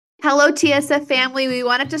Hello, TSF family. We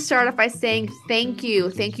wanted to start off by saying thank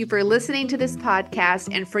you. Thank you for listening to this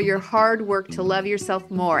podcast and for your hard work to love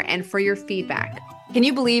yourself more and for your feedback. Can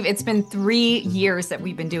you believe it's been 3 years that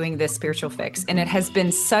we've been doing this spiritual fix? And it has been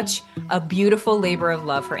such a beautiful labor of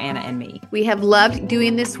love for Anna and me. We have loved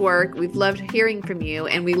doing this work. We've loved hearing from you,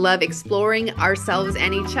 and we love exploring ourselves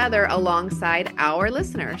and each other alongside our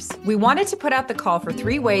listeners. We wanted to put out the call for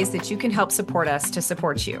 3 ways that you can help support us to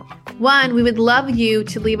support you. 1, we would love you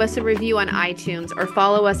to leave us a review on iTunes or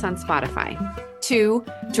follow us on Spotify. 2,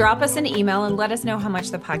 drop us an email and let us know how much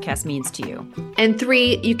the podcast means to you. And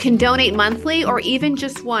 3, you can donate monthly or even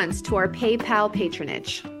just once to our PayPal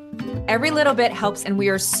patronage. Every little bit helps, and we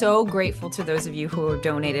are so grateful to those of you who have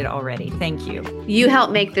donated already. Thank you. You help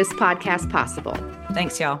make this podcast possible.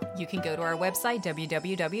 Thanks, y'all. You can go to our website,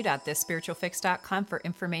 www.thisspiritualfix.com, for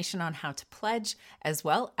information on how to pledge, as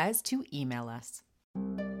well as to email us.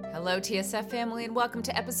 Hello, TSF family, and welcome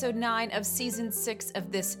to episode 9 of season 6 of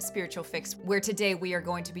This Spiritual Fix, where today we are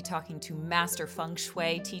going to be talking to Master Feng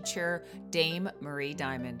Shui teacher, Dame Marie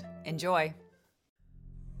Diamond. Enjoy.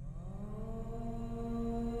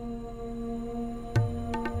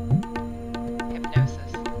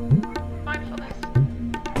 Hypnosis, mindfulness,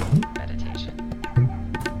 meditation,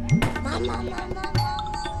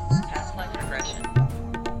 past life regression,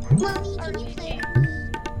 RPG,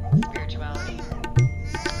 spirituality.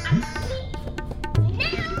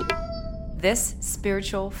 This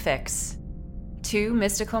Spiritual Fix. 2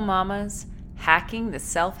 mystical mamas hacking the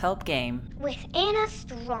self-help game. With Anna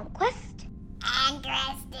Stromquist and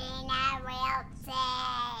Christina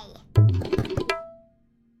Wiltsey.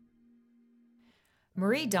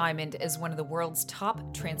 Marie Diamond is one of the world's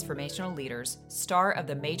top transformational leaders, star of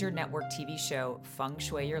the major network TV show Feng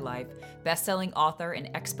Shui Your Life, best-selling author and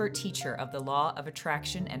expert teacher of the law of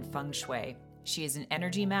attraction and Feng Shui. She is an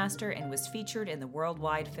energy master and was featured in the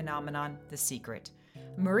worldwide phenomenon The Secret.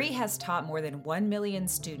 Marie has taught more than 1 million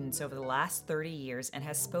students over the last 30 years and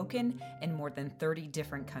has spoken in more than 30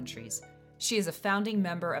 different countries. She is a founding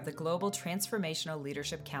member of the Global Transformational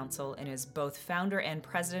Leadership Council and is both founder and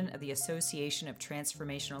president of the Association of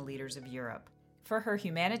Transformational Leaders of Europe. For her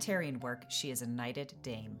humanitarian work, she is a knighted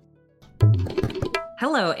dame.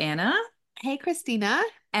 Hello, Anna. Hey, Christina.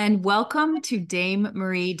 And welcome to Dame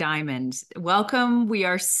Marie Diamond. Welcome. We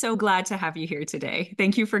are so glad to have you here today.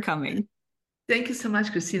 Thank you for coming. Thank you so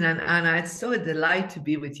much, Christina and Anna. It's so a delight to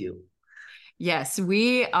be with you. Yes,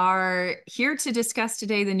 we are here to discuss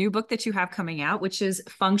today the new book that you have coming out, which is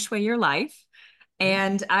Feng Shui Your Life.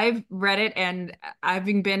 And I've read it, and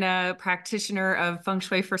having been a practitioner of Feng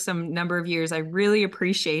Shui for some number of years, I really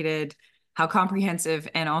appreciated how comprehensive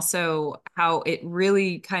and also how it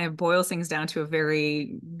really kind of boils things down to a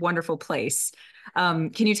very wonderful place.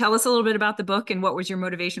 Can you tell us a little bit about the book and what was your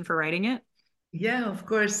motivation for writing it? Yeah, of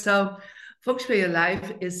course. So Feng Shui Your Life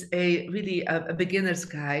is a beginner's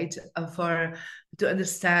guide to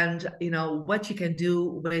understand, what you can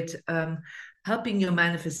do with helping your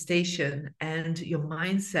manifestation and your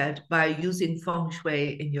mindset by using Feng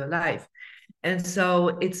Shui in your life. And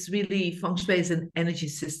so it's really, Feng Shui is an energy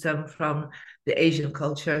system from the Asian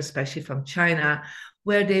culture, especially from China,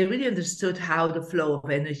 where they really understood how the flow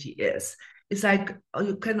of energy is. It's like,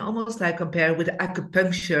 you can almost like compare with the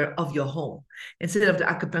acupuncture of your home instead of the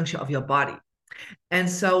acupuncture of your body. And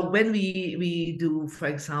so when we do, for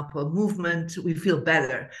example, movement, we feel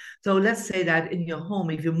better. So let's say that in your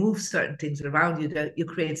home, if you move certain things around you, that you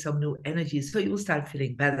create some new energy, so you will start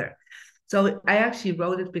feeling better. So I actually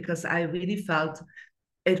wrote it because I really felt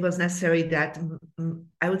it was necessary that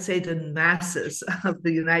I would say the masses of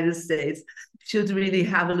the United States should really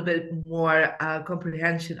have a little bit more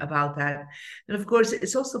comprehension about that. And of course,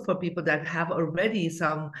 it's also for people that have already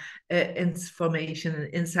some information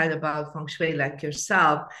and insight about Feng Shui, like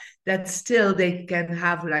yourself, that still they can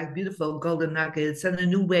have like beautiful golden nuggets and a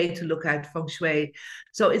new way to look at Feng Shui.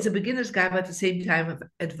 So it's a beginner's guide, but at the same time,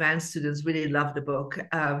 advanced students really love the book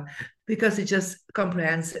because it just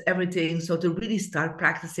comprehends everything. So to really start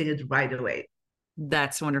practicing it right away.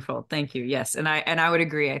 That's wonderful. Thank you. Yes. And I would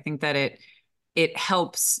agree. I think that it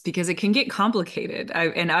helps because it can get complicated.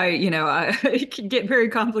 It can get very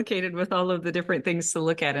complicated with all of the different things to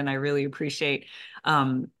look at. And I really appreciate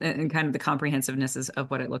and kind of the comprehensiveness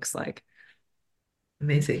of what it looks like.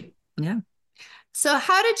 Amazing. Yeah. So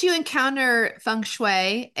how did you encounter Feng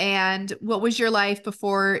Shui, and what was your life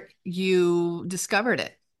before you discovered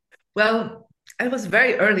it? Well, I was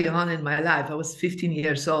very early on in my life. I was 15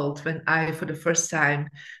 years old when I, for the first time,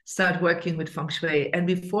 started working with Feng Shui. And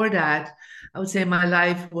before that, I would say my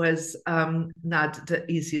life was not the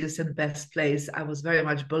easiest and best place. I was very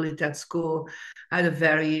much bullied at school. I had a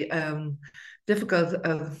very difficult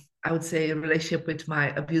I would say, a relationship with my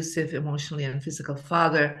abusive, emotionally and physical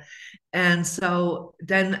father. And so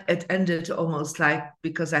then it ended almost like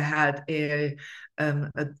because I had a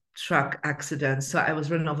truck accident. So I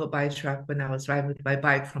was run over by a truck when I was riding with my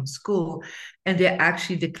bike from school, and they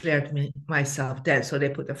actually declared myself dead. So they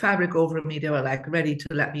put the fabric over me. They were like ready to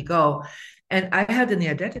let me go. And I had a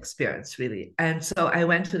near-death experience, really. And so I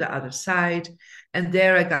went to the other side, and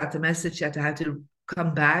there I got the message that I had to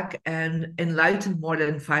come back and enlighten more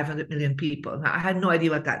than 500 million people. Now, I had no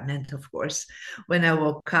idea what that meant, of course, when I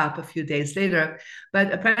woke up a few days later.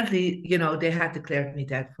 But apparently, they had declared me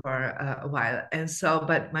dead for a while. And so,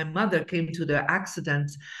 but my mother came to the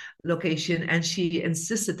accident location and she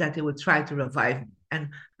insisted that they would try to revive me. And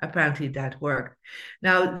apparently that worked.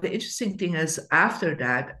 Now, the interesting thing is, after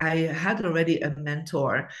that, I had already a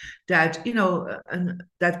mentor that,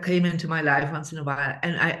 that came into my life once in a while.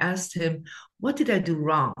 And I asked him, what did I do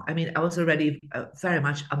wrong? I mean, I was already very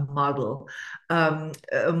much a model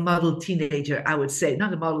teenager, I would say,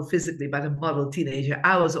 not a model physically, but a model teenager.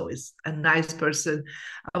 I was always a nice person.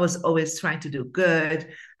 I was always trying to do good.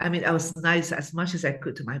 I mean, I was nice as much as I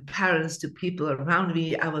could to my parents, to people around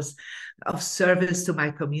me. I was of service to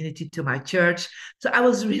my community, to my church. So I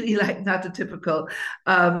was really like not a typical,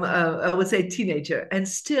 I would say, teenager. And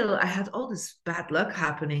still, I had all this bad luck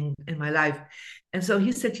happening in my life. And so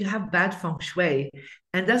he said, you have bad feng shui.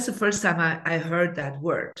 And that's the first time I heard that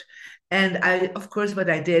word. And of course, what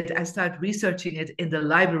I did, I started researching it in the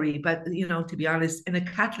library. But, to be honest, in a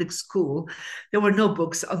Catholic school, there were no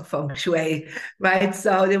books on feng shui, right?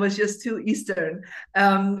 So it was just too Eastern.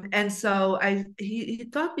 And so he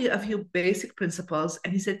taught me a few basic principles.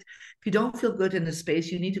 And he said, if you don't feel good in a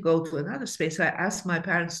space, you need to go to another space. So I asked my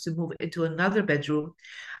parents to move into another bedroom.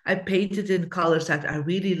 I painted in colors that I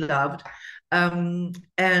really loved. And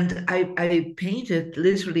I painted,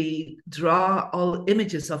 literally draw all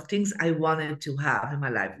images of things I wanted to have in my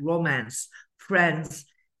life, romance, friends.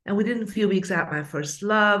 And within a few weeks, I had my first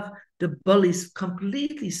love. The bullies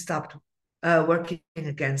completely stopped working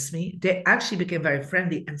against me. They actually became very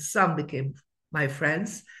friendly, and some became my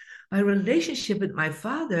friends. My relationship with my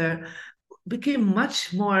father became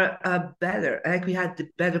much more better. Like we had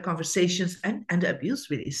better conversations, and the abuse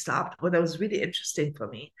really stopped. What was really interesting for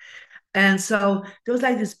me. And so there was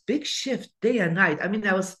like this big shift day and night. I mean,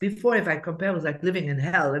 I was before, if I compare, I was like living in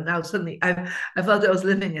hell. And now suddenly I felt I was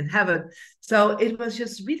living in heaven. So it was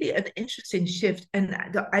just really an interesting shift. And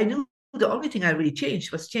I knew the only thing I really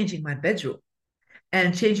changed was changing my bedroom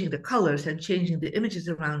and changing the colors and changing the images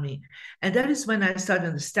around me. And that is when I started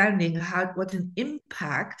understanding what an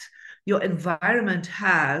impact your environment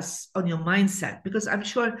has on your mindset, because I'm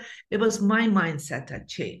sure it was my mindset that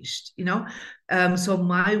changed, so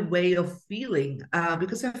my way of feeling,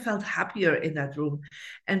 because I felt happier in that room.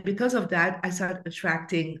 And because of that, I started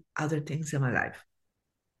attracting other things in my life.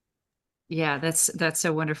 Yeah, that's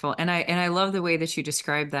so wonderful. And I love the way that you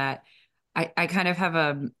describe that. I kind of have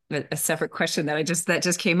a separate question that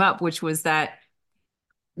just came up, which was that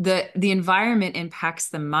the environment impacts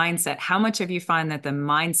the mindset. How much have you find that the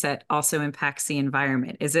mindset also impacts the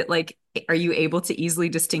environment? Is it like, are you able to easily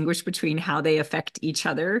distinguish between how they affect each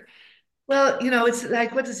other? Well, it's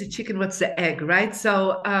like, what is the chicken? What's the egg, right?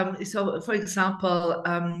 So for example,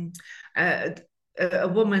 uh, a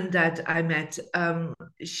woman that I met,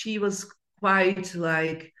 she was quite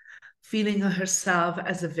like feeling herself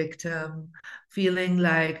as a victim, feeling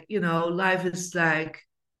like, life is like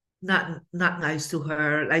not nice to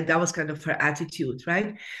her. Like that was kind of her attitude,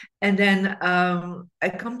 right? And then I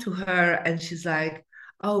come to her and she's like,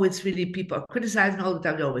 oh, it's really people are criticizing all the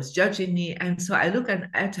time, they're always judging me. And so I look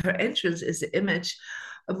at her entrance is the image,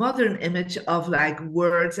 a modern image of like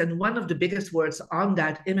words. And one of the biggest words on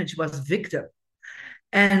that image was victim.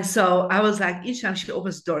 And so I was like, each time she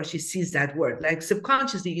opens the door, she sees that word. Like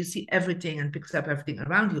subconsciously, you see everything and picks up everything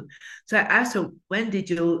around you. So I asked her, when did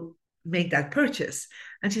you make that purchase?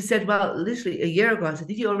 And she said, well, literally a year ago. I said,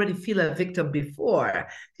 did you already feel a victim before?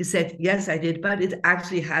 She said, yes, I did, but it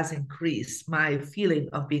actually has increased my feeling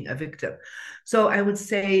of being a victim. So I would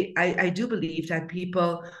say, I do believe that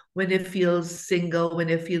people, when they feel single, when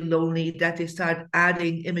they feel lonely, that they start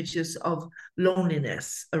adding images of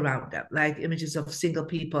loneliness around them, like images of single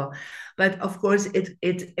people. But of course, it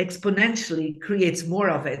exponentially creates more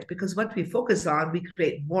of it, because what we focus on, we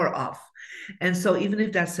create more of. And so even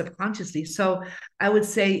if that's subconsciously, so I would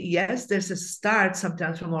say, yes, there's a start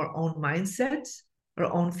sometimes from our own mindset,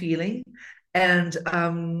 our own feeling. And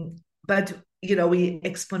but we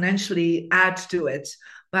exponentially add to it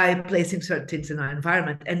by placing certain things in our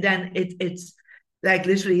environment. And then it's like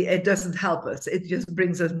literally it doesn't help us. It just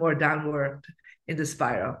brings us more downward in the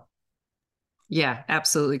spiral. Yeah,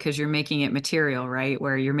 absolutely. Because you're making it material, right?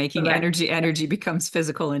 Where you're making Correct. energy becomes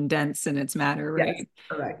physical and dense in its matter, Yes, right?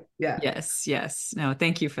 correct. Yeah. Yes, yes. No,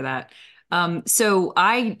 thank you for that. So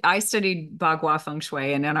I studied Bagua Feng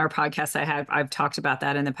Shui, and in our podcast I've talked about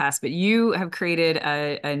that in the past, but you have created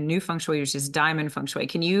a new Feng Shui, which is Diamond Feng Shui.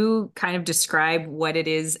 Can you kind of describe what it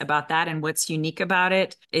is about that and what's unique about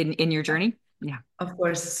it in your journey? Yeah. Of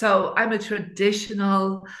course. So I'm a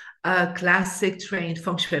traditional, classic trained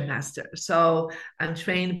feng shui master. So I'm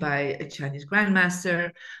trained by a Chinese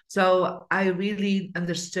grandmaster. So I really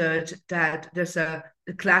understood that there's a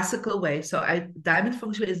classical way. So diamond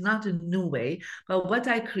feng shui is not a new way, but what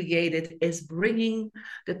I created is bringing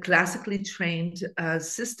the classically trained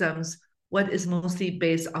systems, what is mostly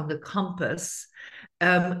based on the compass,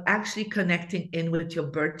 actually connecting in with your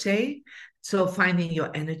birthday. So finding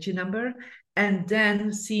your energy number and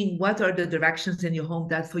then seeing what are the directions in your home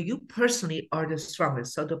that for you personally are the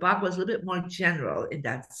strongest. So the Bach was a little bit more general in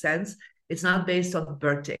that sense. It's not based on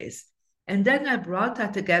birthdays. And then I brought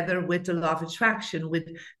that together with the law of attraction, with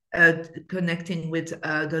connecting with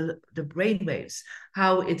the brain waves,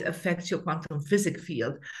 how it affects your quantum physics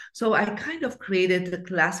field. So I kind of created a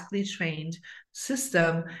classically trained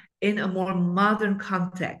system in a more modern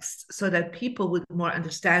context so that people would more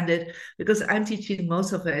understand it, because I'm teaching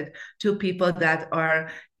most of it to people that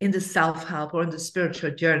are in the self-help or in the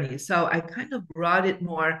spiritual journey. So I kind of brought it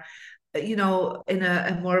more, in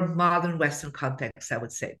a more modern Western context, I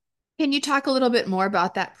would say. Can you talk a little bit more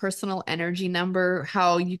about that personal energy number,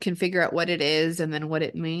 how you can figure out what it is and then what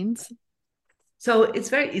it means? So it's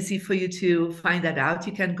very easy for you to find that out.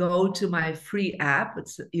 You can go to my free app.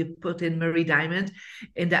 You put in Marie Diamond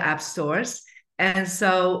in the app stores. And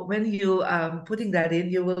so when you putting that in,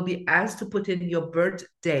 you will be asked to put in your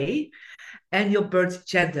birthday and your birth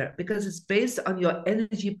gender, because it's based on your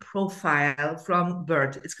energy profile from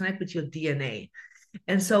birth. It's connected with your DNA.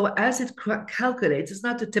 And so as it calculates, it's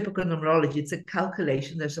not the typical numerology, it's a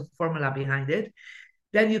calculation. There's a formula behind it.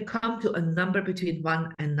 Then you come to a number between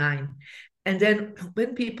 1 and 9. And then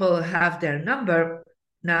when people have their number,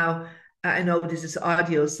 now I know this is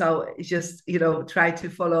audio, so just, try to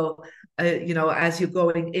follow, as you're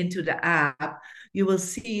going into the app, you will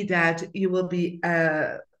see that you will be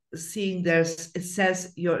seeing it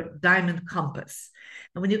says your diamond compass.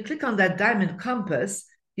 And when you click on that diamond compass,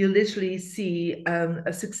 you literally see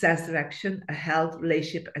a success direction, a health,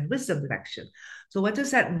 relationship, and wisdom direction. So what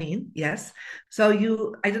does that mean? Yes. So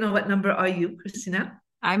I don't know, what number are you, Christina?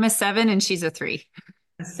 I'm a 7 and she's a 3.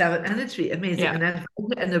 A 7 and a 3. Amazing. Yeah. And then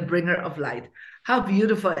and a bringer of light. How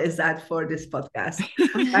beautiful is that for this podcast?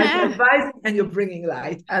 Right? You're advising and you're bringing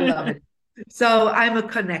light. I love it. So I'm a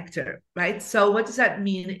connector, right? So what does that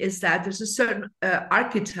mean is that there's a certain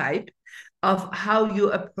archetype of how you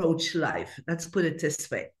approach life. Let's put it this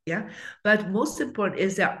way. Yeah. But most important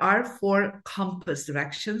is there are 4 compass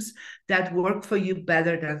directions that work for you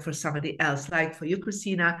better than for somebody else. Like for you,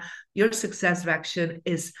 Christina, your success direction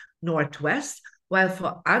is northwest, while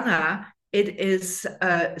for Anna, it is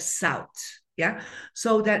south. Yeah.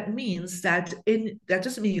 So that means that that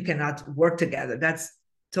doesn't mean you cannot work together. That's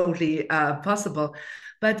totally possible.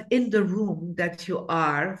 But in the room that you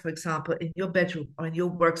are, for example, in your bedroom or in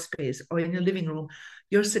your workspace or in your living room,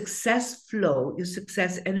 your success flow, your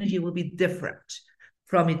success energy will be different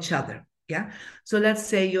from each other. Yeah. So let's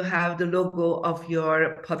say you have the logo of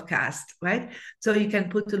your podcast, right? So you can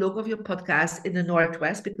put the logo of your podcast in the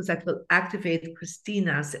northwest, because that will activate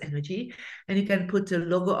Christina's energy. And you can put the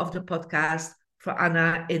logo of the podcast for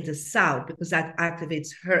Anna in the south, because that activates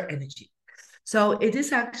her energy. So it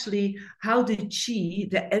is actually how the chi,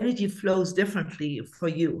 the energy flows differently for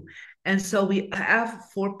you. And so we have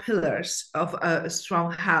 4 pillars of a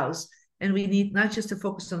strong house. And we need not just to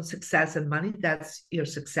focus on success and money, that's your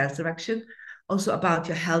success direction, also about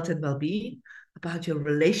your health and well-being, about your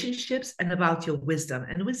relationships, and about your wisdom.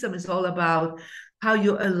 And wisdom is all about how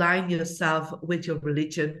you align yourself with your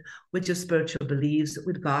religion, with your spiritual beliefs,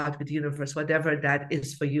 with God, with the universe, whatever that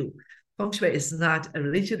is for you. Feng Shui is not a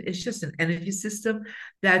religion, it's just an energy system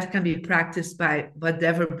that can be practiced by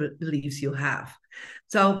whatever beliefs you have.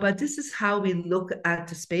 So, but this is how we look at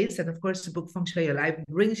the space. And of course, the book Feng Shui Your Life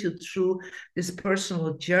brings you through this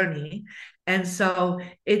personal journey. And so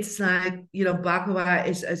it's like, Bhagava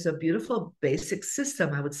is a beautiful basic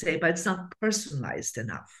system, I would say, but it's not personalized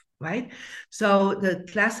enough, right? So the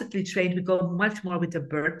classically trained, we go much more with the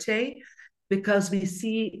birthday, because we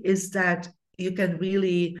see is that you can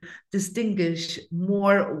really distinguish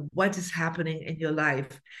more what is happening in your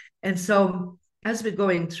life. And so as we're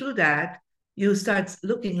going through that, you start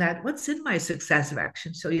looking at what's in my success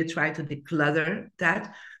direction. So you try to declutter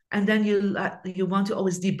that and then you want to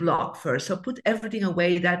always deblock first. So put everything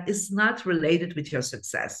away that is not related with your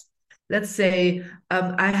success. Let's say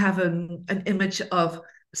I have an image of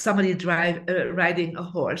somebody riding a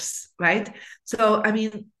horse, right? So I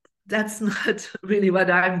mean, that's not really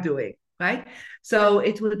what I'm doing, right? So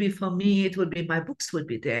it would be for me, it would be my books would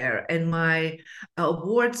be there and my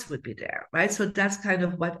awards would be there, right? So that's kind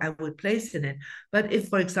of what I would place in it. But if,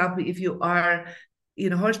 for example, if you are,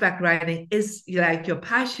 horseback riding is like your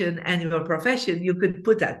passion and your profession, you could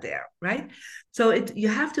put that there, right? So you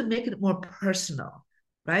have to make it more personal,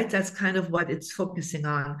 right? That's kind of what it's focusing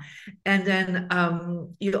on. And then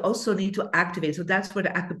you also need to activate. So that's where the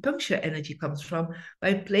acupuncture energy comes from,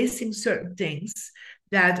 by placing certain things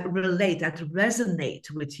that relate, that resonate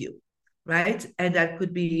with you, right? And that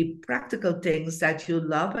could be practical things that you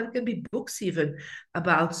love, but it can be books even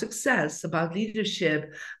about success, about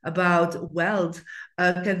leadership, about wealth.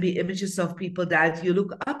 Can be images of people that you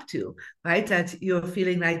look up to, right? That you're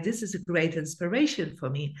feeling like this is a great inspiration for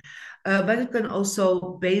me. But it can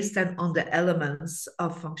also, based on the elements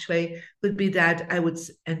of feng shui, could be that I would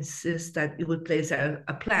insist that you would place a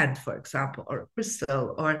plant, for example, or a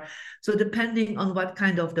crystal, or so depending on what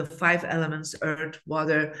kind of the 5 elements, earth,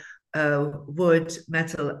 water, wood,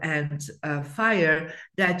 metal, and fire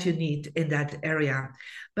that you need in that area.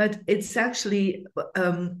 But it's actually,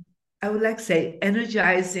 I would like to say,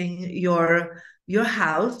 energizing your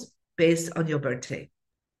house based on your birthday.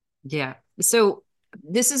 Yeah. So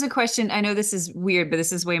this is a question. I know this is weird, but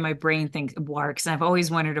this is the way my brain thinks works. And I've always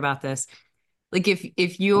wondered about this. Like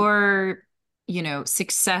if your,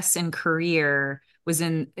 success and career was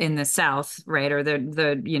in the South, right? Or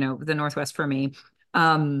the Northwest for me.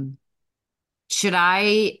 Should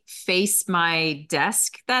I face my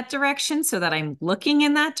desk that direction so that I'm looking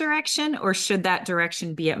in that direction, or should that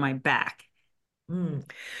direction be at my back? Mm.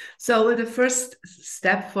 So the first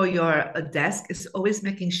step for your desk is always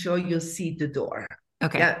making sure you see the door.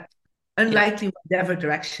 Okay. Yeah. Unlikely whatever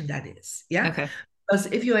direction that is. Yeah. Okay. Because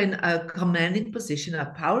if you're in a commanding position, a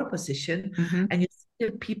power position, Mm-hmm. and you see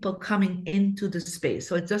the people coming into the space,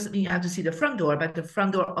 so it doesn't mean you have to see the front door, but the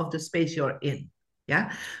front door of the space you're in.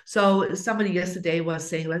 Yeah. So somebody yesterday was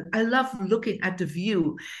saying, well, I love looking at the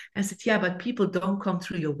view. I said, yeah, but people don't come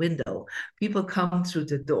through your window. People come through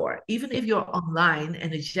the door. Even if you're online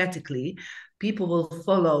energetically, people will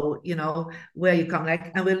follow, where you come.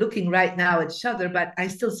 Like, and we're looking right now at each other, but I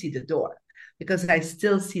still see the door because I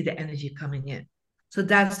still see the energy coming in. So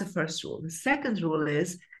that's the first rule. The second rule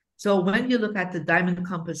is, so when you look at the diamond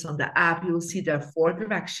compass on the app, you will see there are 4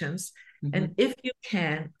 directions. Mm-hmm. And if you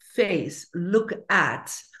can look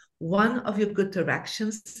at one of your good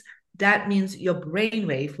directions, that means your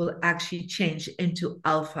brainwave will actually change into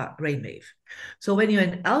alpha brainwave. So when you're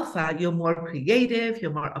in alpha, you're more creative,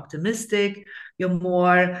 you're more optimistic, you're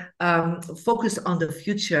more focused on the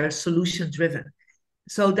future, solution driven.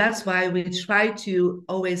 So that's why we try to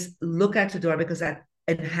always look at the door, because that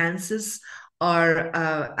enhances our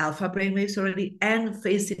alpha brainwaves already, and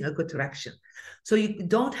facing a good direction. So you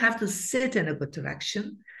don't have to sit in a good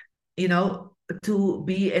direction, to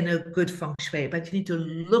be in a good feng shui, but you need to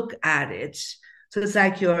look at it. So it's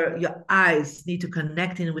like your eyes need to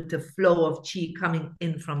connect in with the flow of qi coming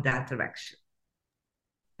in from that direction.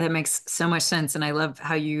 That makes so much sense. And I love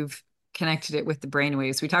how you've connected it with the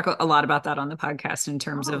brainwaves. We talk a lot about that on the podcast in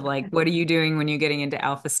terms of like, what are you doing when you're getting into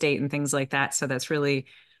alpha state and things like that. So that's really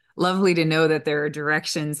lovely to know that there are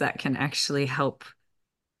directions that can actually help.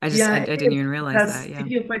 I didn't even realize that. Yeah. If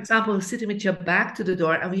you, for example, sitting with your back to the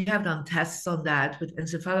door, and we have done tests on that with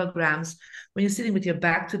encephalograms, when you're sitting with your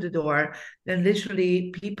back to the door, then literally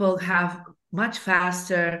people have much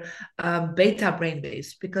faster beta brain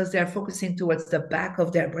waves, because they're focusing towards the back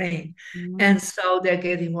of their brain. Mm-hmm. And so they're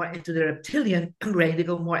getting more into the reptilian brain. They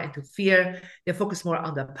go more into fear. They focus more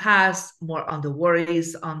on the past, more on the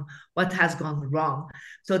worries, on what has gone wrong.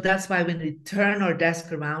 So that's why when we turn our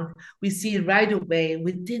desk around, we see right away,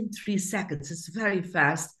 within 3 seconds, it's very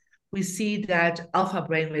fast, we see that alpha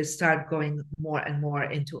brainwaves start going more and more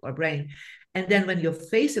into our brain. And then when you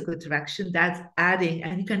face a good direction, that's adding,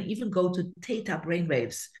 and you can even go to theta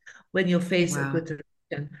brainwaves when you face a good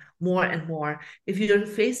direction more and more. If you're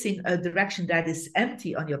facing a direction that is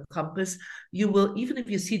empty on your compass, you will, even if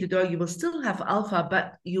you see the door, you will still have alpha,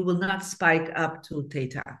 but you will not spike up to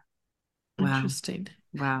theta. Wow. Interesting.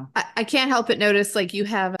 Wow. I can't help but notice, like, you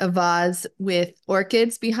have a vase with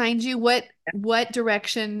orchids behind you. What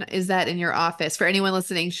direction is that in your office? For anyone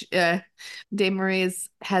listening, Dame Marie's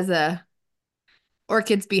has a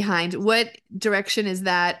orchids behind. What direction is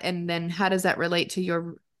that? And then how does that relate to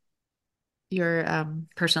your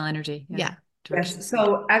personal energy? Yeah. direction? Yes,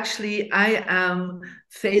 so actually, I am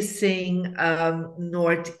facing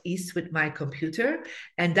northeast with my computer,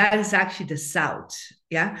 and that is actually the south.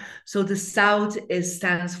 Yeah, so the south is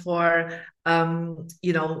stands for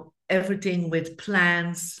everything with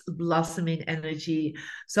plants, blossoming energy.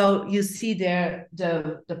 So you see there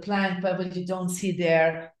the plant, but what you don't see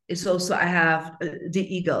there is also I have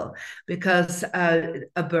the eagle because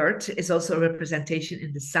a bird is also a representation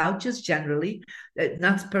in the south, just generally,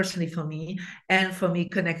 not personally for me. And for me,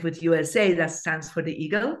 Connect with USA, that stands for the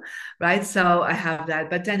eagle, right? So I have that.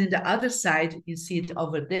 But then in the other side, you see it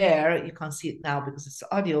over there. You can't see it now because it's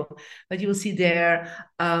audio, but you will see there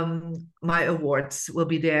my awards will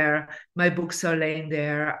be there. My books are laying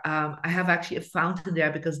there. I have actually a fountain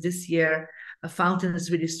there because this year a fountain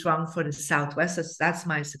is really strong for the Southwest. That's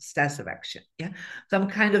my success direction. Yeah. So I'm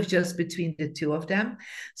kind of just between the two of them.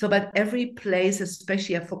 So, but every place,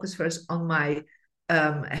 especially I focus first on my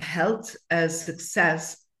health,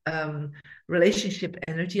 success, relationship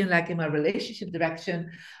energy. And like in my relationship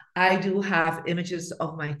direction, I do have images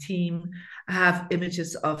of my team. I have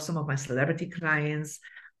images of some of my celebrity clients.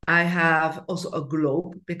 I have also a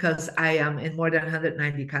globe because I am in more than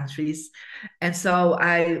 190 countries. And so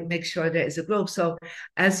I make sure there is a globe. So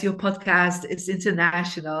as your podcast is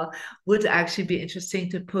international, would actually be interesting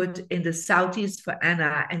to put in the Southeast for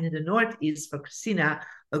Anna and in the Northeast for Christina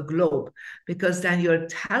a globe, because then you're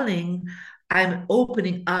telling I'm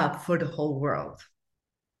opening up for the whole world.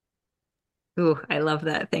 Ooh, I love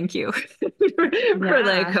that. Thank you for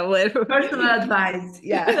like personal advice.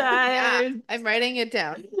 Yeah. Yeah, I'm writing it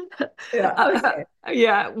down. Yeah. Okay.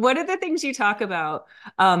 Yeah. One of the things you talk about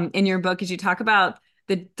in your book is you talk about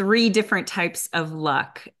the three different types of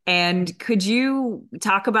luck. And could you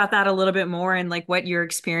talk about that a little bit more and like what your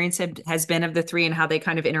experience has been of the three and how they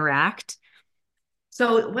kind of interact?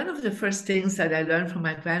 So one of the first things that I learned from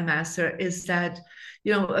my grandmaster is that,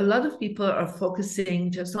 a lot of people are focusing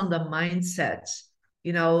just on the mindset,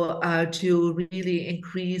 to really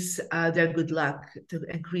increase their good luck, to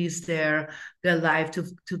increase their life,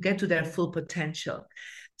 to get to their full potential.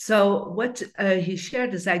 So what he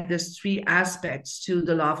shared is like there's three aspects to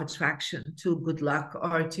the law of attraction, to good luck,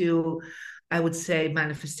 or to, I would say,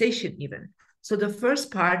 manifestation even. So the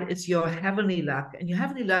first part is your heavenly luck, and your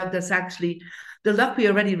heavenly luck, that's actually the luck we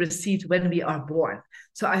already received when we are born.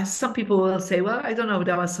 So some people will say, well, I don't know,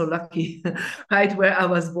 that was so lucky, right, where I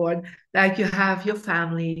was born. Like you have your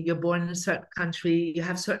family, you're born in a certain country, you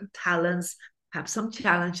have certain talents, have some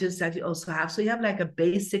challenges that you also have. So you have like a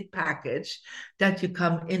basic package that you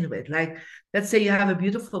come in with. Like, let's say you have a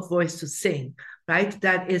beautiful voice to sing, right?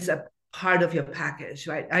 That is a part of your package,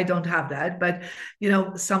 right? I don't have that, but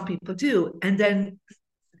some people do. And then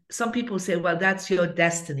some people say, well, that's your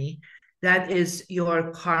destiny. That is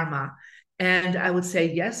your karma. And I would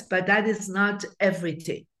say, yes, but that is not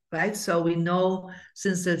everything, right? So we know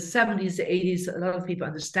since the 70s, the 80s, a lot of people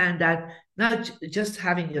understand that not just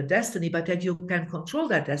having your destiny, but that you can control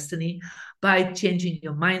that destiny by changing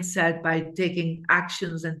your mindset, by taking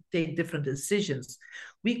actions and take different decisions.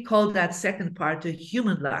 We call that second part the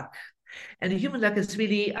human luck. And the human luck is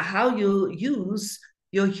really how you use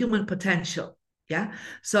your human potential. Yeah.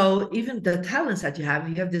 So even the talents that you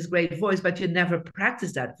have this great voice, but you never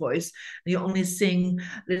practice that voice. You only sing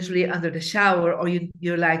literally under the shower, or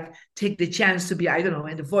you're like, take the chance to be, I don't know,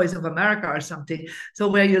 in the Voice of America or something. So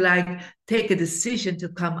where you like take a decision to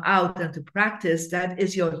come out and to practice, that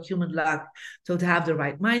is your human luck. So to have the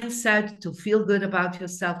right mindset, to feel good about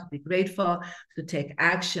yourself, to be grateful, to take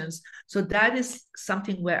actions. So that is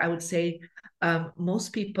something where I would say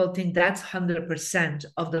most people think that's 100%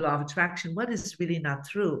 of the law of attraction. What is really not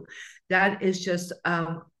true? That is just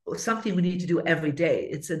something we need to do every day.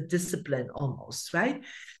 It's a discipline almost, right?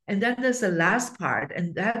 And then there's the last part,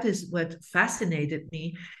 and that is what fascinated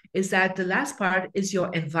me, is that the last part is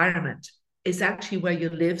your environment. It's actually where you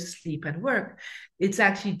live, sleep, and work. It's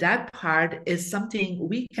actually that part is something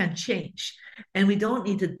we can change. And we don't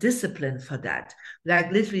need a discipline for that.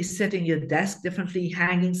 Like literally setting your desk differently,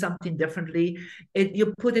 hanging something differently.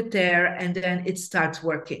 You put it there and then it starts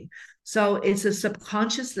working. So it's a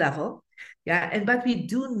subconscious level. Yeah. But we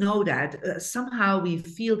do know that somehow we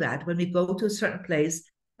feel that when we go to a certain place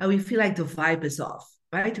and we feel like the vibe is off.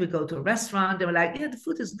 Right? We go to a restaurant, they were like, yeah, the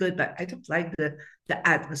food is good, but I don't like the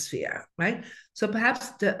atmosphere, right? So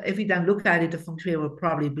perhaps if we then look at it, the feng shui will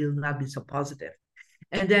probably not be so positive.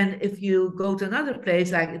 And then if you go to another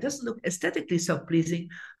place, like it doesn't look aesthetically so pleasing,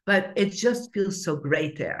 but it just feels so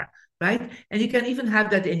great there, right? And you can even have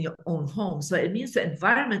that in your own home. So it means the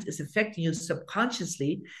environment is affecting you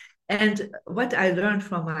subconsciously. And what I learned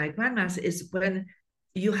from my grandmaster is when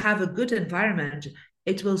you have a good environment,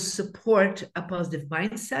 it will support a positive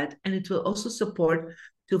mindset, and it will also support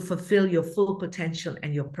to fulfill your full potential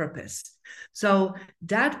and your purpose. So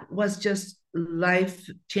that was just life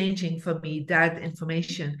changing for me, that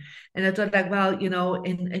information. And I thought, like, well,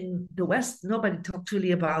 in the West, nobody talked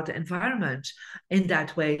really about the environment in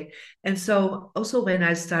that way. And so also when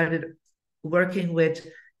I started working with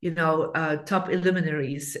top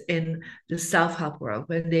luminaries in the self-help world,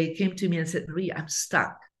 when they came to me and said, Marie, I'm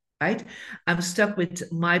stuck, right? I'm stuck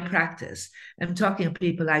with my practice. I'm talking to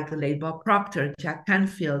people like the late Bob Proctor, Jack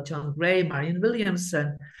Canfield, John Gray, Marion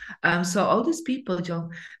Williamson. So all these people, John,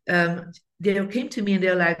 they came to me and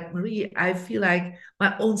they're like, Marie, I feel like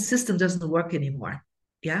my own system doesn't work anymore.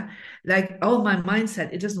 Yeah. Like, oh, my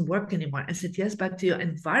mindset, it doesn't work anymore. I said, yes, but your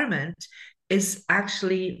environment is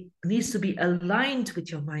actually needs to be aligned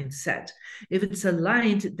with your mindset. If it's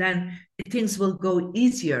aligned, then things will go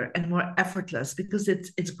easier and more effortless because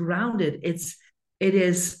it's grounded. It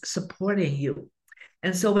is supporting you.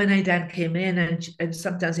 And so when I then came in and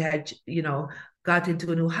sometimes I had, got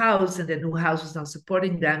into a new house and the new house was not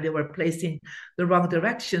supporting them, they were placing the wrong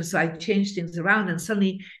direction. So I changed things around and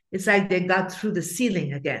suddenly it's like they got through the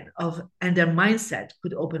ceiling again and their mindset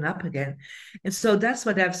could open up again. And so that's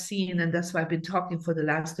what I've seen. And that's why I've been talking for the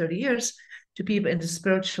last 30 years to people in the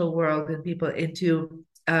spiritual world and people into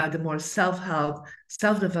the more self-help,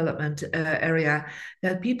 self-development area,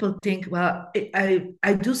 that people think, well,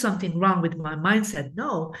 I do something wrong with my mindset.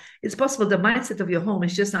 No, it's possible the mindset of your home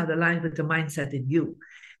is just not aligned with the mindset in you.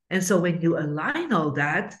 And so when you align all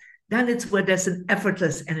that, then it's where there's an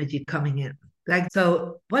effortless energy coming in. Like,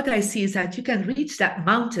 so what I see is that you can reach that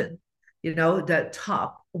mountain, the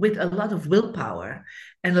top, with a lot of willpower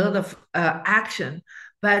and a lot of action.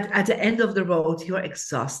 But at the end of the road, you're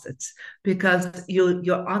exhausted because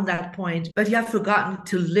you're on that point, but you have forgotten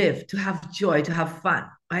to live, to have joy, to have fun,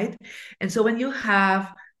 right? And so when you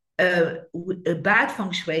have a bad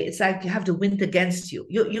feng shui, it's like you have the wind against you.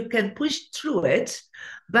 You can push through it,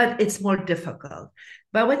 but it's more difficult.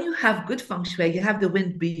 But when you have good feng shui, you have the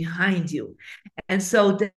wind behind you. And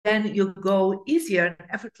so then you go easier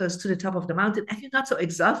and effortless to the top of the mountain, and you're not so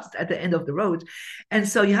exhausted at the end of the road. And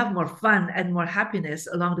so you have more fun and more happiness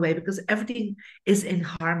along the way because everything is in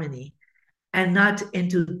harmony and not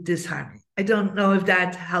into disharmony. I don't know if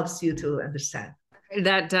that helps you to understand.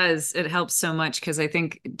 That does. It helps so much because I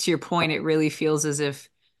think, to your point, it really feels as if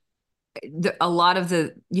a lot of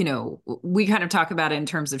we kind of talk about it in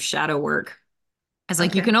terms of shadow work. It's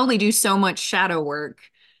like you Okay. can only do so much shadow work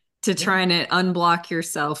to Yeah. try and unblock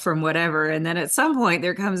yourself from whatever. And then at some point,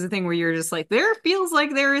 there comes a thing where you're just like, there feels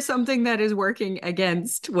like there is something that is working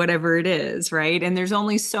against whatever it is, right? And there's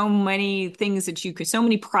only so many things that so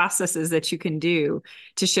many processes that you can do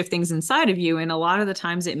to shift things inside of you. And a lot of the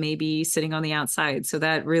times it may be sitting on the outside. So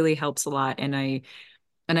that really helps a lot. And I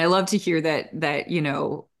love to hear that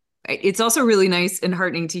it's also really nice and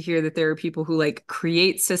heartening to hear that there are people who like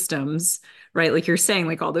create systems, right? Like you're saying,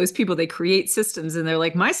 like all those people, they create systems and they're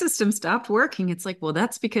like, my system stopped working. It's like, well,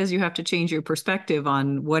 that's because you have to change your perspective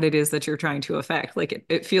on what it is that you're trying to affect. Like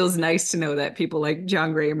it feels nice to know that people like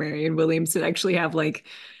John Gray, Marion Williamson actually have like,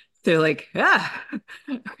 they're like,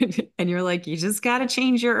 and you're like, you just got to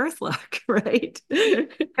change your earth luck, right? Yeah,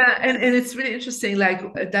 and it's really interesting.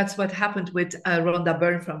 Like that's what happened with Rhonda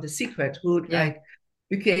Byrne from The Secret, who Yeah. like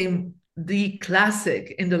became the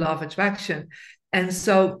classic in the law of attraction. And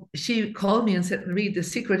so she called me and said, Marie, The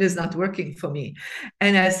Secret is not working for me.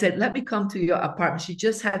 And I said, let me come to your apartment. She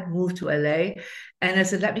just had moved to LA. And I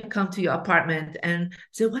said, let me come to your apartment. And I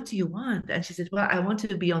said, what do you want? And she said, well, I want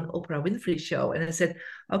to be on Oprah Winfrey show. And I said,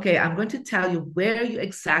 okay, I'm going to tell you where you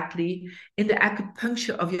exactly in the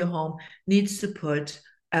acupuncture of your home needs to put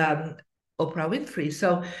Oprah Winfrey.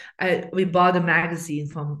 So we bought a magazine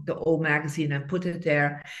from the old magazine and put it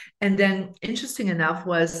there. And then, interesting enough,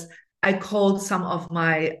 was I called some of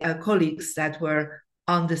my colleagues that were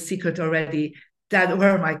on The Secret already, that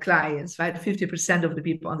were my clients, right? 50% of the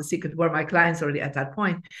people on The Secret were my clients already at that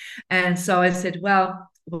point. And so I said, well,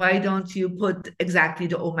 why don't you put exactly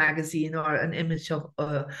the old magazine or an image of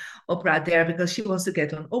Oprah there, because she wants to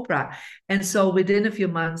get on Oprah. And so within a few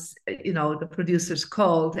months, the producers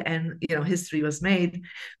called and, history was made.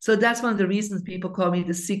 So that's one of the reasons people call me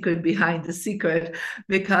the secret behind the secret,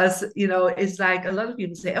 because, it's like a lot of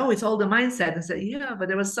people say, oh, it's all the mindset. And say, yeah, but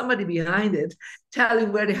there was somebody behind it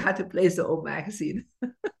telling where they had to place the old magazine.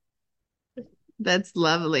 That's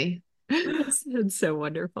lovely. It's so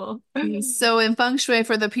wonderful. So in feng shui,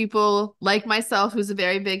 for the people like myself, who's a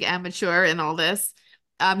very big amateur in all this,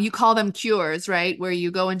 you call them cures, right? Where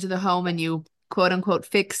you go into the home and you quote unquote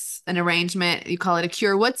fix an arrangement. You call it a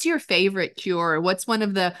cure. What's your favorite cure? What's one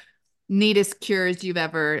of the neatest cures you've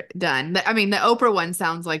ever done? I mean, the Oprah one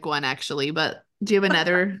sounds like one actually, but do you have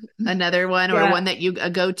another one or Yeah. one that you a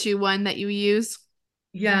go-to one that you use?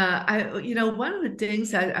 Yeah, one of the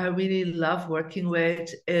things that I really love working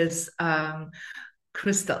with is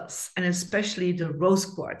crystals, and especially the rose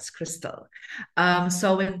quartz crystal.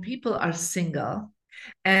 So when people are single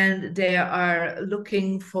and they are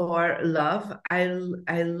looking for love, I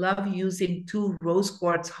love using two rose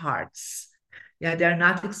quartz hearts. Yeah, they're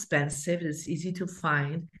not expensive. It's easy to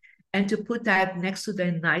find, and to put that next to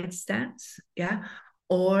their nightstand. Yeah,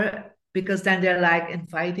 or because then they're like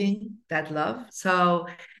inviting that love. So,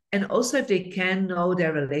 and also if they can know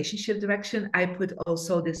their relationship direction, I put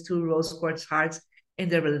also these two rose quartz hearts in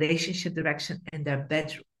their relationship direction in their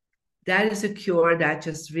bedroom. That is a cure that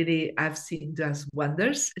just really I've seen does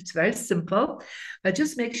wonders. It's very simple, but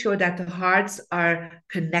just make sure that the hearts are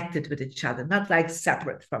connected with each other, not like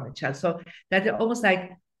separate from each other. So that they're almost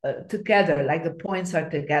like together, like the points are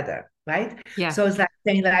together, right? Yeah. So it's like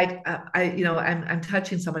saying like I'm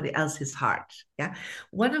touching somebody else's heart. Yeah.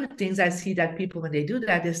 One of the things I see that people when they do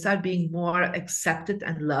that, they start being more accepted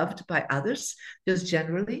and loved by others, just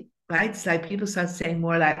generally. Right? It's like people start saying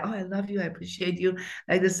more like, "Oh, I love you, I appreciate you,"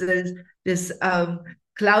 like this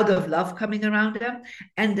cloud of love coming around them,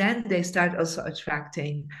 and then they start also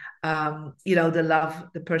attracting the love,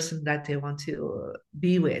 the person that they want to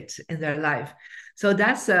be with in their life. So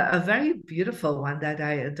that's a very beautiful one that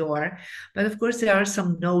I adore. But of course there are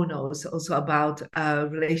some no-nos also about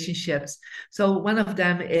relationships. So one of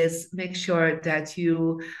them is make sure that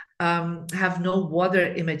you have no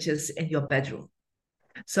water images in your bedroom.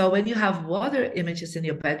 So when you have water images in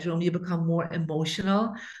your bedroom, you become more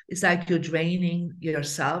emotional. It's like you're draining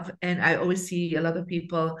yourself. And I always see a lot of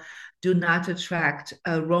people do not attract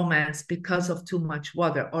romance because of too much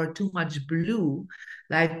water or too much blue,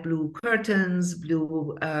 like blue curtains,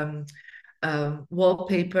 blue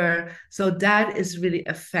wallpaper. So that is really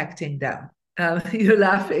affecting them. You're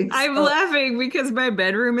laughing. I'm So laughing because my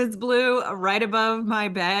bedroom is blue. Right above my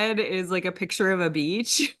bed is like a picture of a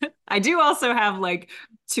beach. I do also have like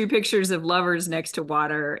two pictures of lovers next to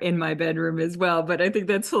water in my bedroom as well, but I think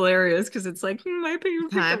that's hilarious because it's like, you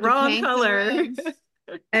picked the Time to wrong paint the color. rooms.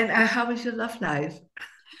 and how is your love life?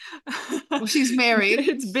 Well, she's married.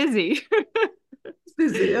 It's busy.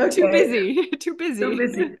 Busy. Too Okay. busy. Too So busy.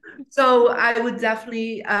 busy. So I would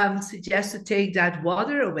definitely suggest to take that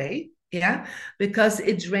water away, yeah, because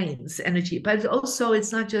it drains energy. But also,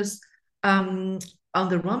 it's not just um, on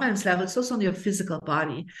the romance level; it's also on your physical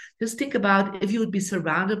body. Just think about if you would be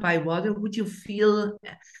surrounded by water, would you feel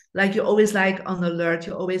like you're always like on alert?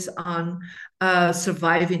 You're always on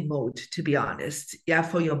surviving mode, to be honest, yeah,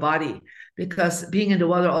 for your body, because being in the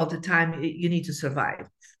water all the time, you need to survive.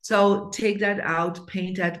 So take that out,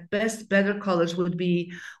 paint that. Better colors would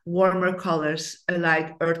be warmer colors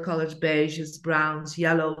like earth colors, beiges, browns,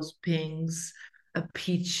 yellows, pinks. A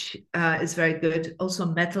peach is very good. Also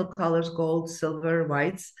metal colors, gold, silver,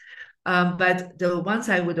 whites. But the ones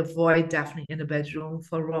I would avoid definitely in the bedroom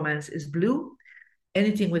for romance is blue,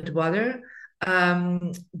 anything with water,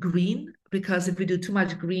 green, because if we do too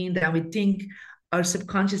much green, then we think our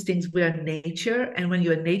subconscious thinks we are nature. And when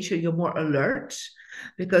you're in nature, you're more alert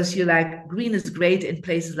because you like green is great in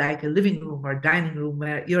places like a living room or dining room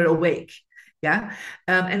where you're awake. Yeah.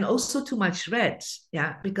 And also too much red.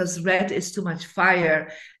 Yeah. Because red is too much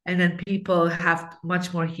fire. And then people have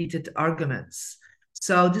much more heated arguments.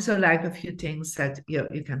 So these are like a few things that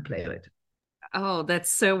you can play with. Oh, that's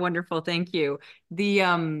so wonderful. Thank you. The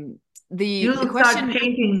You'll start question,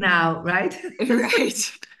 painting now, right?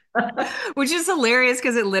 right? Which is hilarious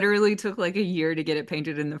because it literally took like a year to get it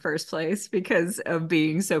painted in the first place because of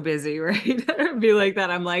being so busy, right? It'd be like that.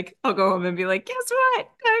 I'm like, I'll go home and be like, guess what?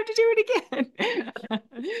 I have to do it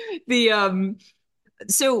again. The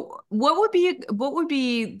so what would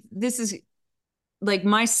be this is like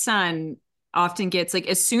my son often gets like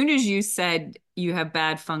as soon as you said you have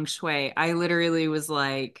bad feng shui, I literally was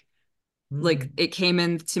like Mm. it came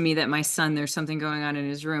in to me that my son, there's something going on in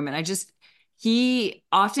his room. And he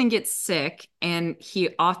often gets sick and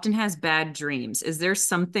he often has bad dreams. Is there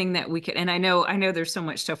something that we could, and I know there's so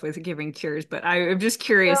much stuff with giving cures, but I'm just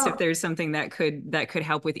curious if Well, there's something that could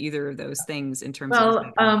help with either of those things in terms of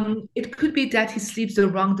his bedroom. it could be that he sleeps the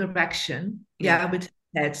wrong direction. Yeah. Yeah, with his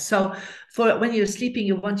head. So for when you're sleeping,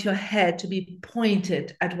 you want your head to be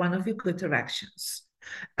pointed at one of your good directions.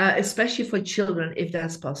 Especially for children, if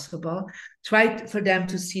that's possible. Try for them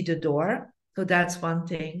to see the door. So that's one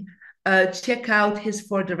thing. Check out his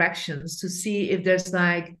four directions to see if there's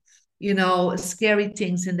like scary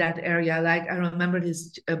things in that area. Like I remember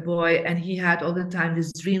this boy, and he had all the time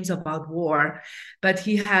these dreams about war, but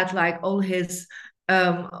he had like all his,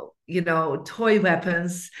 um, toy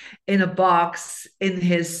weapons in a box in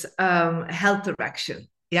his health direction.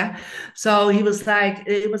 Yeah. So he was like,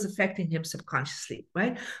 it was affecting him subconsciously,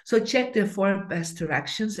 right? So check the four best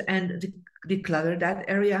directions and declutter that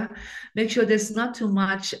area. Make sure there's not too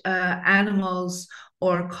much animals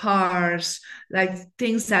or cars, like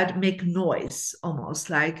things that make noise almost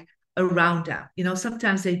like around them.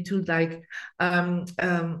 Sometimes they do like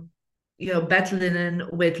bed linen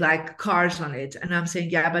with like cars on it. And I'm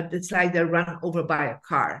saying, yeah, but it's like they're run over by a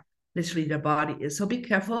car. Literally, their body is. So be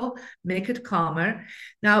careful, make it calmer.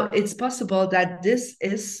 Now, it's possible that this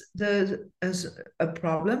is a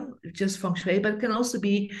problem, just feng shui, but it can also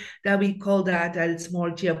be that we call that it's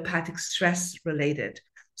more geopathic stress related.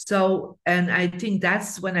 So, and I think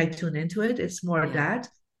that's when I tune into it, it's more that.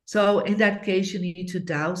 So in that case, you need to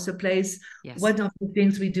douse the place. Yes. One of the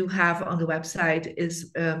things we do have on the website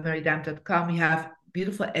is marydam.com. We have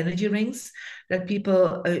beautiful energy rings that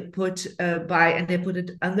people buy, and they put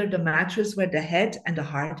it under the mattress where the head and the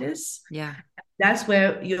heart is. Yeah. That's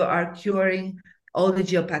where you are curing all the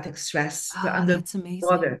geopathic stress under that's amazing.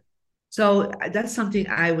 water. So that's something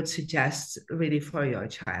I would suggest really for your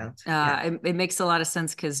child. It makes a lot of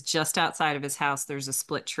sense because just outside of his house, there's a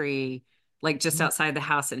split tree. Like just outside the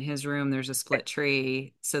house in his room, there's a split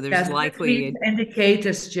tree. So there's likely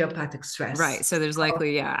indicators geopathic stress. Right. So there's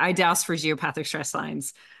likely, I doused for geopathic stress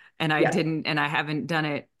lines, and I didn't, and I haven't done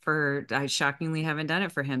it I shockingly haven't done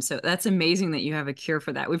it for him. So that's amazing that you have a cure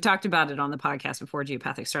for that. We've talked about it on the podcast before,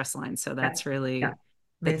 geopathic stress lines. So that's really,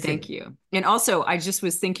 thank you. And also, I just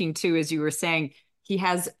was thinking too, as you were saying, he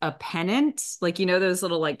has a pennant, like, those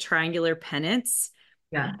little like triangular pennants.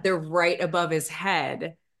 Yeah. They're right above his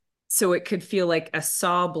head. So it could feel like a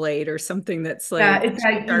saw blade or something that's like, it's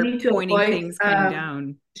like you need to pointy avoid things coming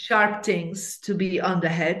down. Sharp things to be on the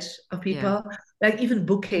head of people. Like even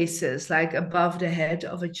bookcases, like above the head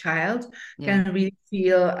of a child, can really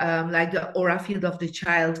feel like the aura field of the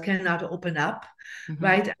child cannot open up,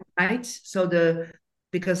 right, at night. So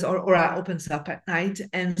because our aura opens up at night.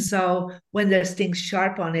 And so when there's things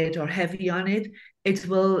sharp on it or heavy on it, it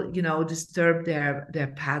will, disturb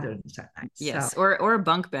their patterns at night. Yes, so. or a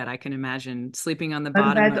bunk bed, I can imagine sleeping on the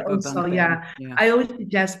bottom of a bunk bed. Yeah. I always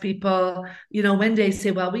suggest people, when they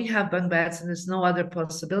say, well, we have bunk beds and there's no other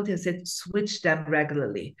possibility, I said, switch them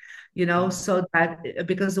regularly, so that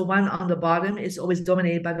because the one on the bottom is always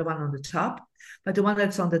dominated by the one on the top, but the one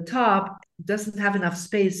that's on the top doesn't have enough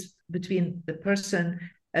space between the person,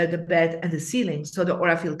 the bed, and the ceiling, so the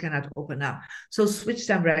aura field cannot open up. So switch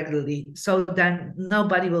them regularly, so then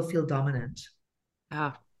nobody will feel dominant.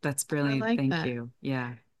 Oh, that's brilliant. Thank you.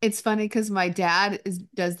 Yeah. It's funny because my dad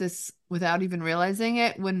does this without even realizing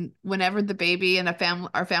it. Whenever the baby and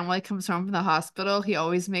our family comes home from the hospital, he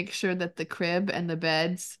always makes sure that the crib and the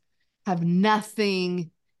beds have nothing,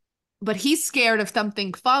 but he's scared of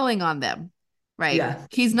something falling on them. Right. Yeah.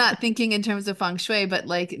 He's not thinking in terms of feng shui, but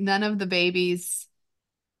like none of the babies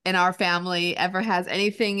in our family ever has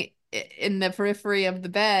anything in the periphery of the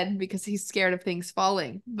bed because he's scared of things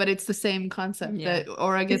falling. But it's the same concept that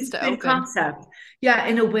aura gets to open. Concept. Yeah,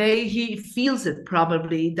 in a way, he feels it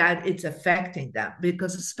probably that it's affecting them,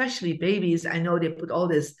 because especially babies, I know they put all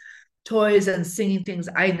this toys and singing things.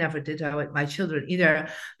 I never did that with my children either,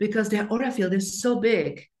 because their aura field is so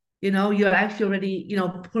big. You're actually already,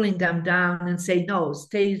 pulling them down and say, no,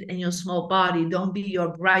 stay in your small body. Don't be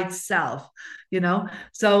your bright self,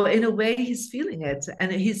 So in a way, he's feeling it,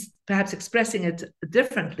 and he's perhaps expressing it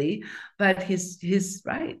differently, but he's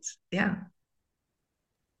right. Yeah.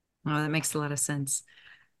 Oh, that makes a lot of sense.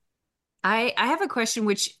 I have a question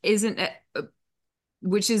which isn't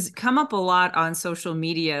which has come up a lot on social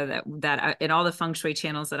media that in all the feng shui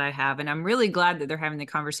channels that I have. And I'm really glad that they're having the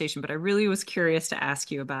conversation, but I really was curious to ask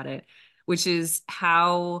you about it, which is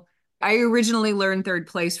how I originally learned third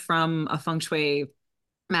place from a feng shui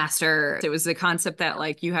master. It was the concept that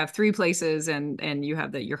like you have three places and you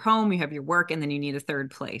have your home, you have your work, and then you need a third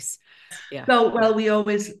place. Yeah. So, well, we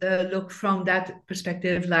always look from that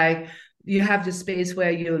perspective, like you have the space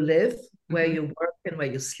where you live, where you work, and where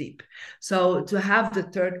you sleep. So to have the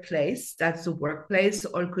third place, that's the workplace,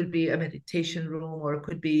 or it could be a meditation room, or it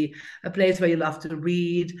could be a place where you love to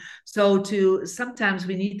read. So sometimes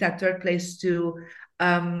we need that third place to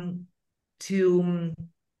how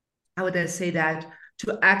would I say that?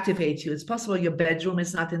 to activate you. It's possible your bedroom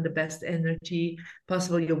is not in the best energy,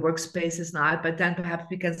 possible your workspace is not, but then perhaps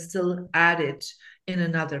we can still add it in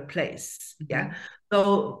another place. Yeah.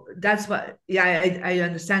 So that's what, yeah, I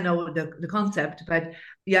understand the concept, but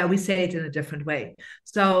yeah, we say it in a different way.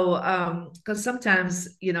 So, because sometimes,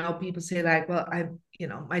 people say like, well,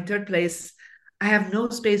 my third place, I have no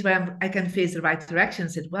space where I can face the right direction. I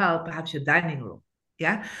said, well, perhaps your dining room.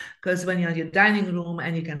 Yeah. Because when you're in your dining room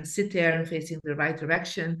and you can sit there and facing the right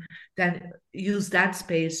direction, then use that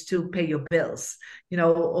space to pay your bills,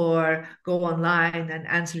 or go online and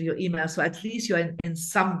answer your email. So at least you're in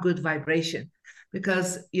some good vibration.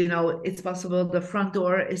 Because it's possible the front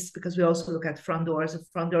door is, because we also look at front doors. The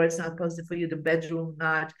front door is not positive for you, the bedroom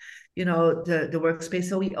not, the workspace.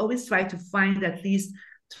 So we always try to find at least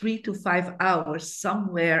 3 to 5 hours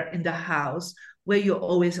somewhere in the house where you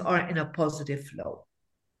always are in a positive flow.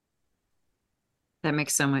 That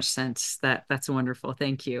makes so much sense. That's wonderful.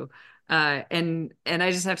 Thank you. And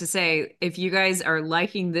I just have to say, if you guys are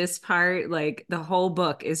liking this part, like the whole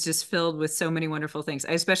book is just filled with so many wonderful things.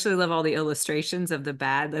 I especially love all the illustrations of the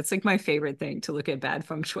bad. That's like my favorite thing, to look at bad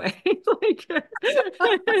feng shui. Like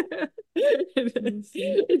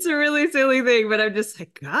it's a really silly thing, but I'm just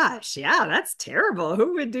like, gosh, yeah, that's terrible.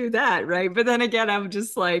 Who would do that? Right. But then again, I'm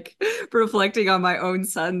just like reflecting on my own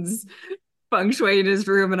son's feng shui in his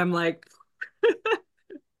room, and I'm like,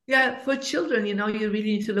 Yeah, for children, you really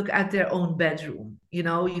need to look at their own bedroom.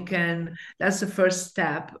 That's the first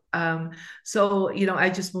step. So, I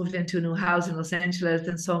just moved into a new house in Los Angeles.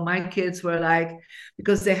 And so my kids were like,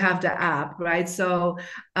 because they have the app, right? So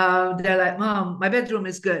they're like, Mom, my bedroom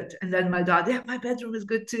is good. And then my daughter, yeah, my bedroom is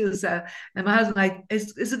good too. So, and my husband, like,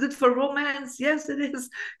 is it good for romance? Yes, it is.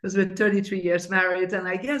 Because we're 33 years married. And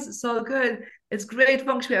like, yes, it's all good. It's great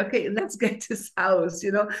feng shui. Okay, let's get this house.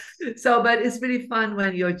 So, but it's really fun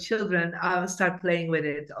when your children start playing with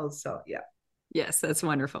it also. Yeah. yes, that's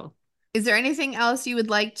wonderful. Is there anything else you would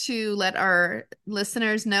like to let our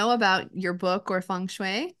listeners know about your book or feng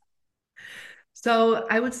shui? So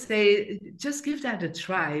I would say just give that a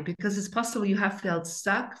try, because it's possible you have felt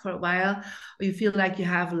stuck for a while, or you feel like you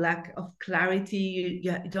have lack of clarity,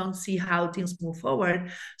 you don't see how things move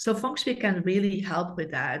forward. So feng shui can really help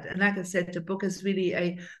with that. And like I said, the book is really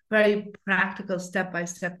a very practical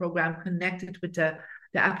step-by-step program connected with the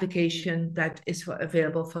application that is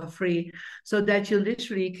available for free, so that you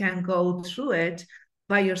literally can go through it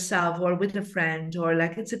by yourself or with a friend, or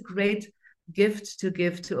like it's a great gift to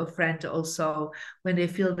give to a friend also when they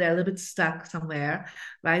feel they're a little bit stuck somewhere,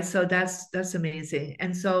 right? So that's amazing.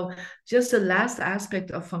 And so just the last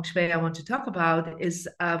aspect of feng shui I want to talk about is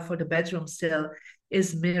for the bedroom still,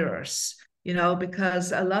 is mirrors.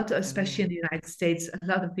 Because a lot, especially in the United States, a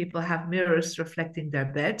lot of people have mirrors reflecting their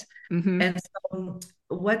bed. Mm-hmm. And so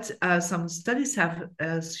what some studies have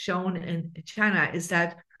shown in China is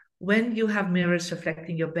that when you have mirrors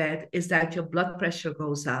reflecting your bed, is that your blood pressure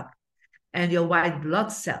goes up and your white blood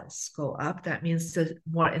cells go up. That means there's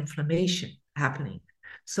more inflammation happening.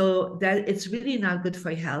 So that it's really not good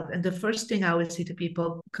for your health. And the first thing I always say to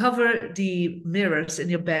people, cover the mirrors in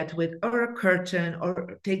your bed with or a curtain,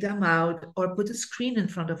 or take them out, or put a screen in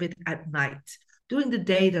front of it at night. During the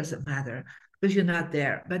day doesn't matter because you're not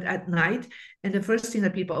there, but at night. And the first thing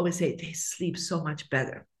that people always say, they sleep so much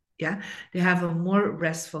better. Yeah, they have a more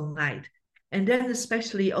restful night. And then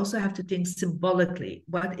especially also have to think symbolically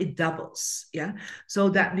what it doubles. Yeah. So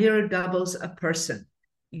that mirror doubles a person.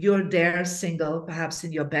 You're there single, perhaps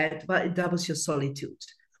in your bed, but it doubles your solitude.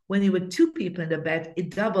 When you're with two people in the bed, it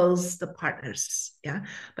doubles the partners. Yeah.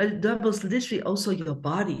 But it doubles literally also your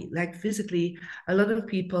body. Like physically, a lot of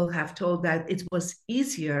people have told that it was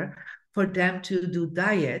easier for them to do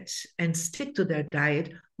diet and stick to their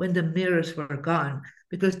diet when the mirrors were gone,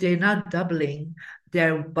 because they're not doubling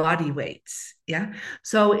their body weights. Yeah.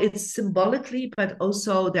 So it's symbolically, but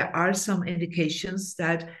also there are some indications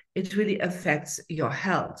that it really affects your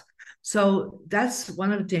health. So that's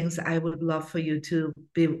one of the things I would love for you to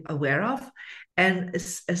be aware of. And a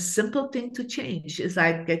simple thing to change is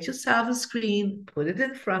like get yourself a screen, put it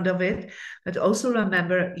in front of it, but also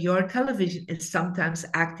remember your television is sometimes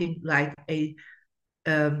acting like a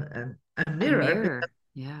A mirror. mirror.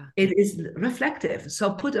 Yeah. It is reflective.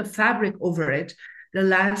 So put a fabric over it. The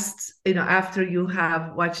last, after you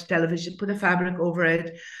have watched television, put a fabric over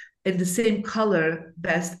it in the same color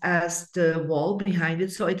best as the wall behind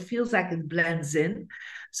it. So it feels like it blends in.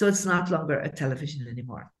 So it's not longer a television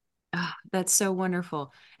anymore. Oh, that's so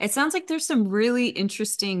wonderful. It sounds like there's some really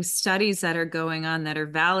interesting studies that are going on that are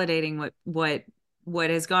validating what what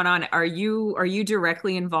has gone on. Are you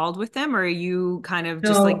directly involved with them, or are you kind of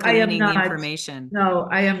just No, like I am gleaning the not. information? No,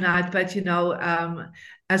 I am not. But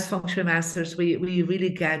as feng shui masters, we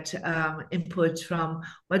really get input from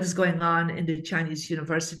what is going on in the Chinese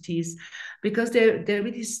universities, because they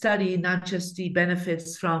really study not just the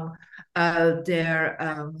benefits from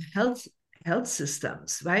their health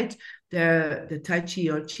systems, right? The Tai Chi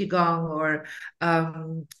or Qigong or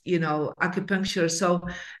acupuncture. So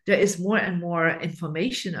there is more and more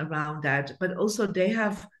information around that, but also they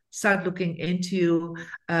have started looking into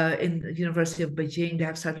in the University of Beijing, they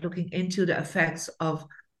have started looking into the effects of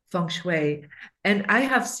feng shui. And I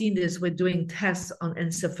have seen this with doing tests on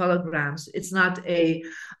encephalograms. It's not a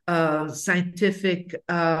scientific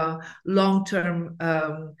long-term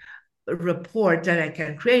report that I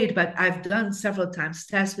can create, but I've done several times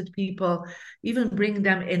tests with people, even bring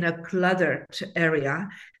them in a cluttered area.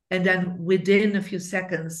 And then within a few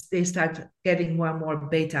seconds, they start getting more and more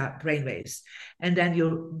beta brainwaves. And then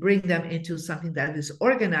you bring them into something that is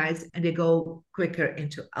organized and they go quicker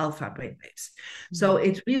into alpha brainwaves. So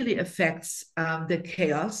it really affects the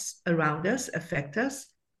chaos around us, affect us.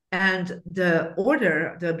 And the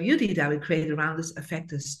order, the beauty that we create around us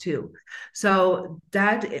affect us too. So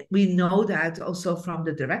that we know that also from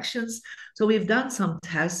the directions. So we've done some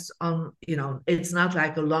tests on, it's not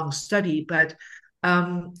like a long study, but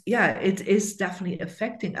yeah, it is definitely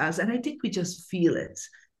affecting us. And I think we just feel it.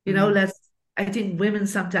 Mm. I think women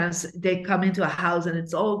sometimes they come into a house and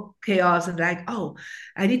it's all chaos and like, oh,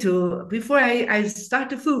 I need to, before I start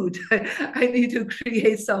the food, I need to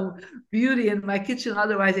create some beauty in my kitchen,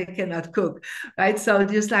 otherwise I cannot cook. Right. So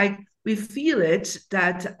just like we feel it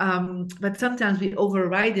that, but sometimes we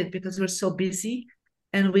override it because we're so busy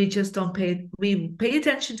and we just don't we pay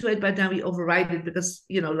attention to it, but then we override it because,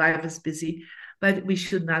 life is busy, but we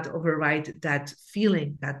should not override that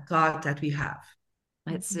feeling, that thought that we have.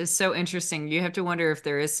 It's so interesting. You have to wonder if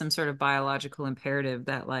there is some sort of biological imperative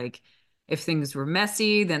that, like, if things were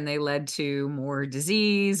messy, then they led to more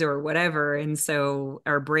disease or whatever. And so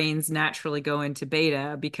our brains naturally go into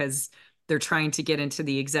beta because they're trying to get into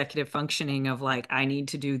the executive functioning of, like, I need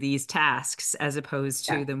to do these tasks, as opposed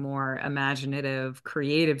Yeah, to the more imaginative,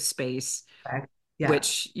 creative space, correct. Yeah.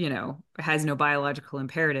 which, has no biological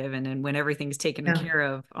imperative. And then when everything's taken Yeah. care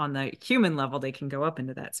of on the human level, they can go up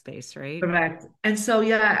into that space, right? Correct. And so,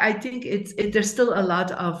 yeah, I think there's still a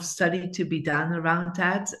lot of study to be done around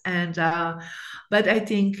that. And, but I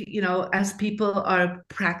think, as people are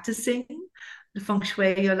practicing the feng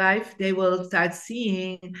shui your life, they will start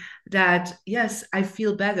seeing that, yes, I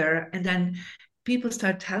feel better. And then people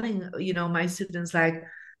start telling, my students like,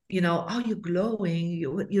 oh, you're glowing.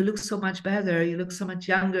 You look so much better. You look so much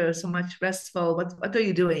younger, so much restful. What are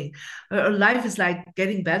you doing? Or life is like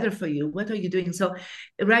getting better for you. What are you doing? So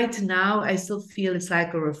right now, I still feel it's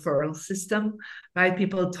like a referral system, right?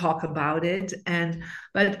 People talk about it.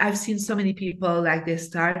 But I've seen so many people like they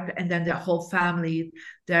start and then their whole family,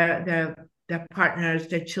 their partners,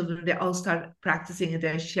 their children, they all start practicing it,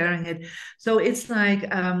 they're sharing it. So it's like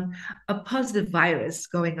a positive virus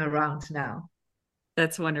going around now.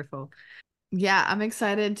 That's wonderful. Yeah, I'm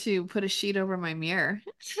excited to put a sheet over my mirror.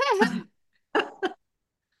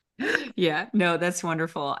 Yeah, no, that's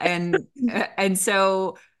wonderful. And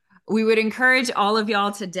so we would encourage all of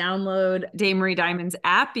y'all to download Dame Marie Diamond's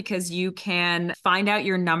app, because you can find out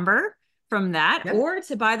your number from that, Yep. or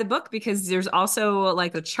to buy the book, because there's also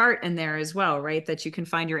like a chart in there as well, right? That you can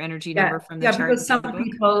find your energy Yeah, number from the yeah, chart because and get some the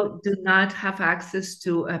book. people do not have access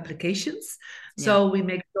to applications. Yeah. So we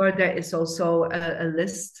make sure there is also a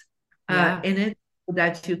list Yeah. in it so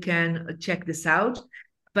that you can check this out.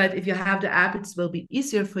 But if you have the app, it will be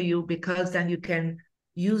easier for you because then you can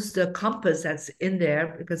use the compass that's in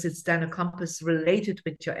there, because it's then a compass related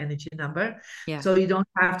with your energy number. Yeah. So you don't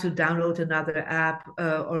have to download another app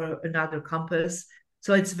or another compass.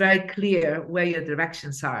 So it's very clear where your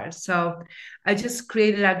directions are. So I just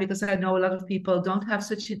created that because I know a lot of people don't have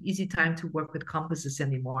such an easy time to work with compasses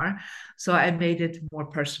anymore. So I made it more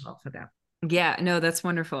personal for them. Yeah, no, that's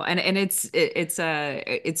wonderful. And it's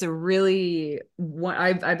a really one.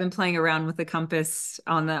 I've been playing around with the compass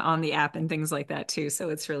on the app and things like that too. So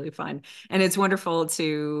it's really fun. And it's wonderful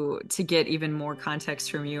to get even more context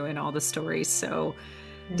from you and all the stories. So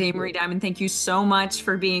Thank Dame Marie you. Diamond, thank you so much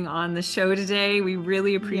for being on the show today. We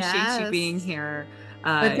really appreciate you being Yes. here.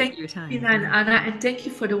 But thank Your you, time. Tina and Yeah. Anna, and thank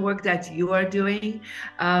you for the work that you are doing.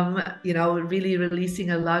 Really releasing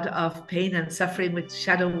a lot of pain and suffering with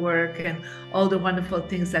shadow work and all the wonderful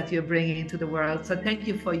things that you're bringing to the world. So thank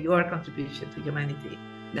you for your contribution to humanity.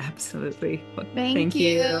 Absolutely. Thank Thank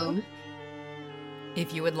you. you.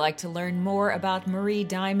 If you would like to learn more about Marie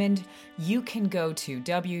Diamond, you can go to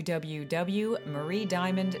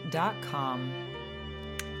www.mariediamond.com.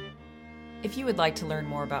 If you would like to learn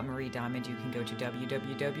more about Marie Diamond, you can go to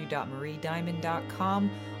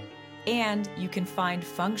www.mariediamond.com, and you can find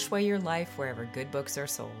Feng Shui Your Life wherever good books are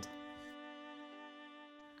sold.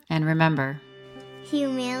 And remember,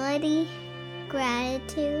 humility,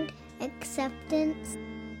 gratitude, acceptance,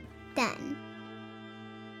 done.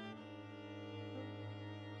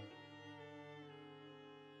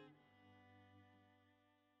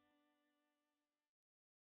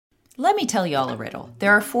 let me tell you all a riddle.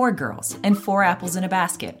 There are 4 girls and 4 apples in a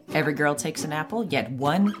basket. Every girl takes an apple, yet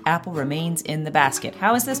 1 apple remains in the basket.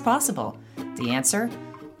 How is this possible? The answer?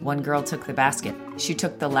 One girl took the basket. She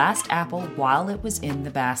took the last apple while it was in the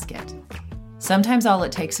basket. Sometimes all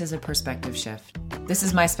it takes is a perspective shift. This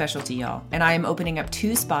is my specialty, y'all, and I am opening up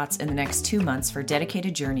 2 spots in the next 2 months for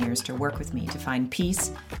dedicated journeyers to work with me to find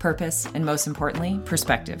peace, purpose, and most importantly,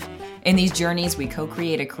 perspective. In these journeys, we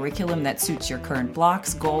co-create a curriculum that suits your current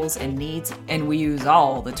blocks, goals, and needs, and we use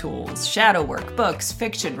all the tools: shadow work, books,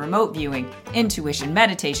 fiction, remote viewing, intuition,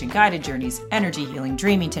 meditation, guided journeys, energy healing,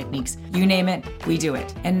 dreaming techniques, you name it, we do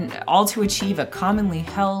it, and all to achieve a commonly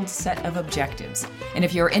held set of objectives. And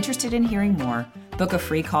if you're interested in hearing more, book a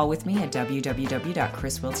free call with me at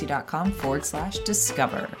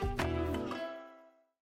www.chriswiltsey.com/discover.